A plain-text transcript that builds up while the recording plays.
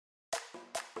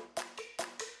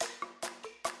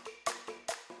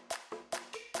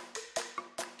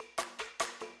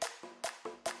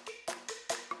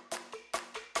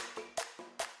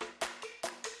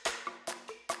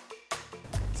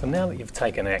So now that you've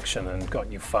taken action and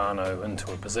got your whānau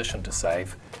into a position to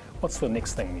save, what's the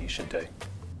next thing you should do?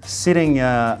 Setting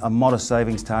a modest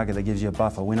savings target that gives you a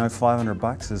buffer. We know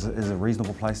 $500 is a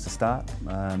reasonable place to start.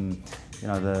 You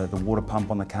know, the water pump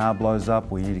on the car blows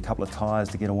up, we need a couple of tyres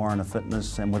to get a warrant of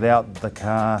fitness, and without the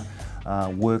car,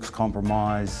 work's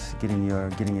compromised, getting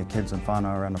your kids and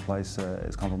whānau around the place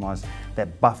is compromised.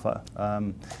 That buffer,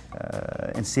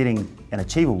 and setting an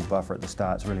achievable buffer at the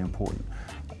start is really important.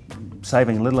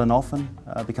 Saving little and often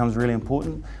becomes really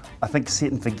important. I think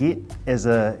set and forget as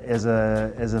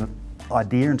an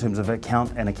idea in terms of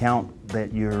an account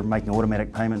that you're making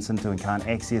automatic payments into and can't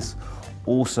access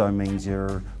also means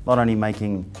you're not only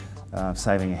making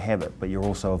saving a habit, but you're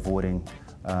also avoiding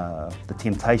the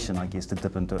temptation, I guess, to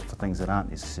dip into it for things that aren't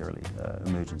necessarily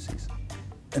emergencies.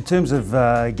 In terms of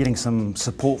getting some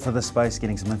support for this space,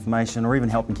 getting some information, or even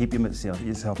helping keep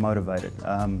yourself motivated,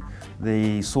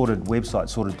 the Sorted website,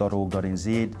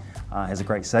 sorted.org.nz, has a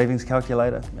great savings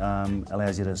calculator,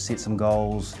 allows you to set some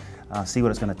goals, see what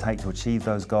it's going to take to achieve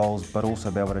those goals, but also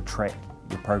be able to track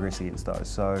your progress against those.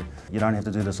 So you don't have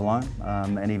to do this alone,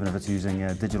 and even if it's using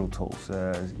digital tools,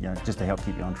 you know, just to help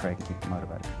keep you on track and keep you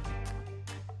motivated.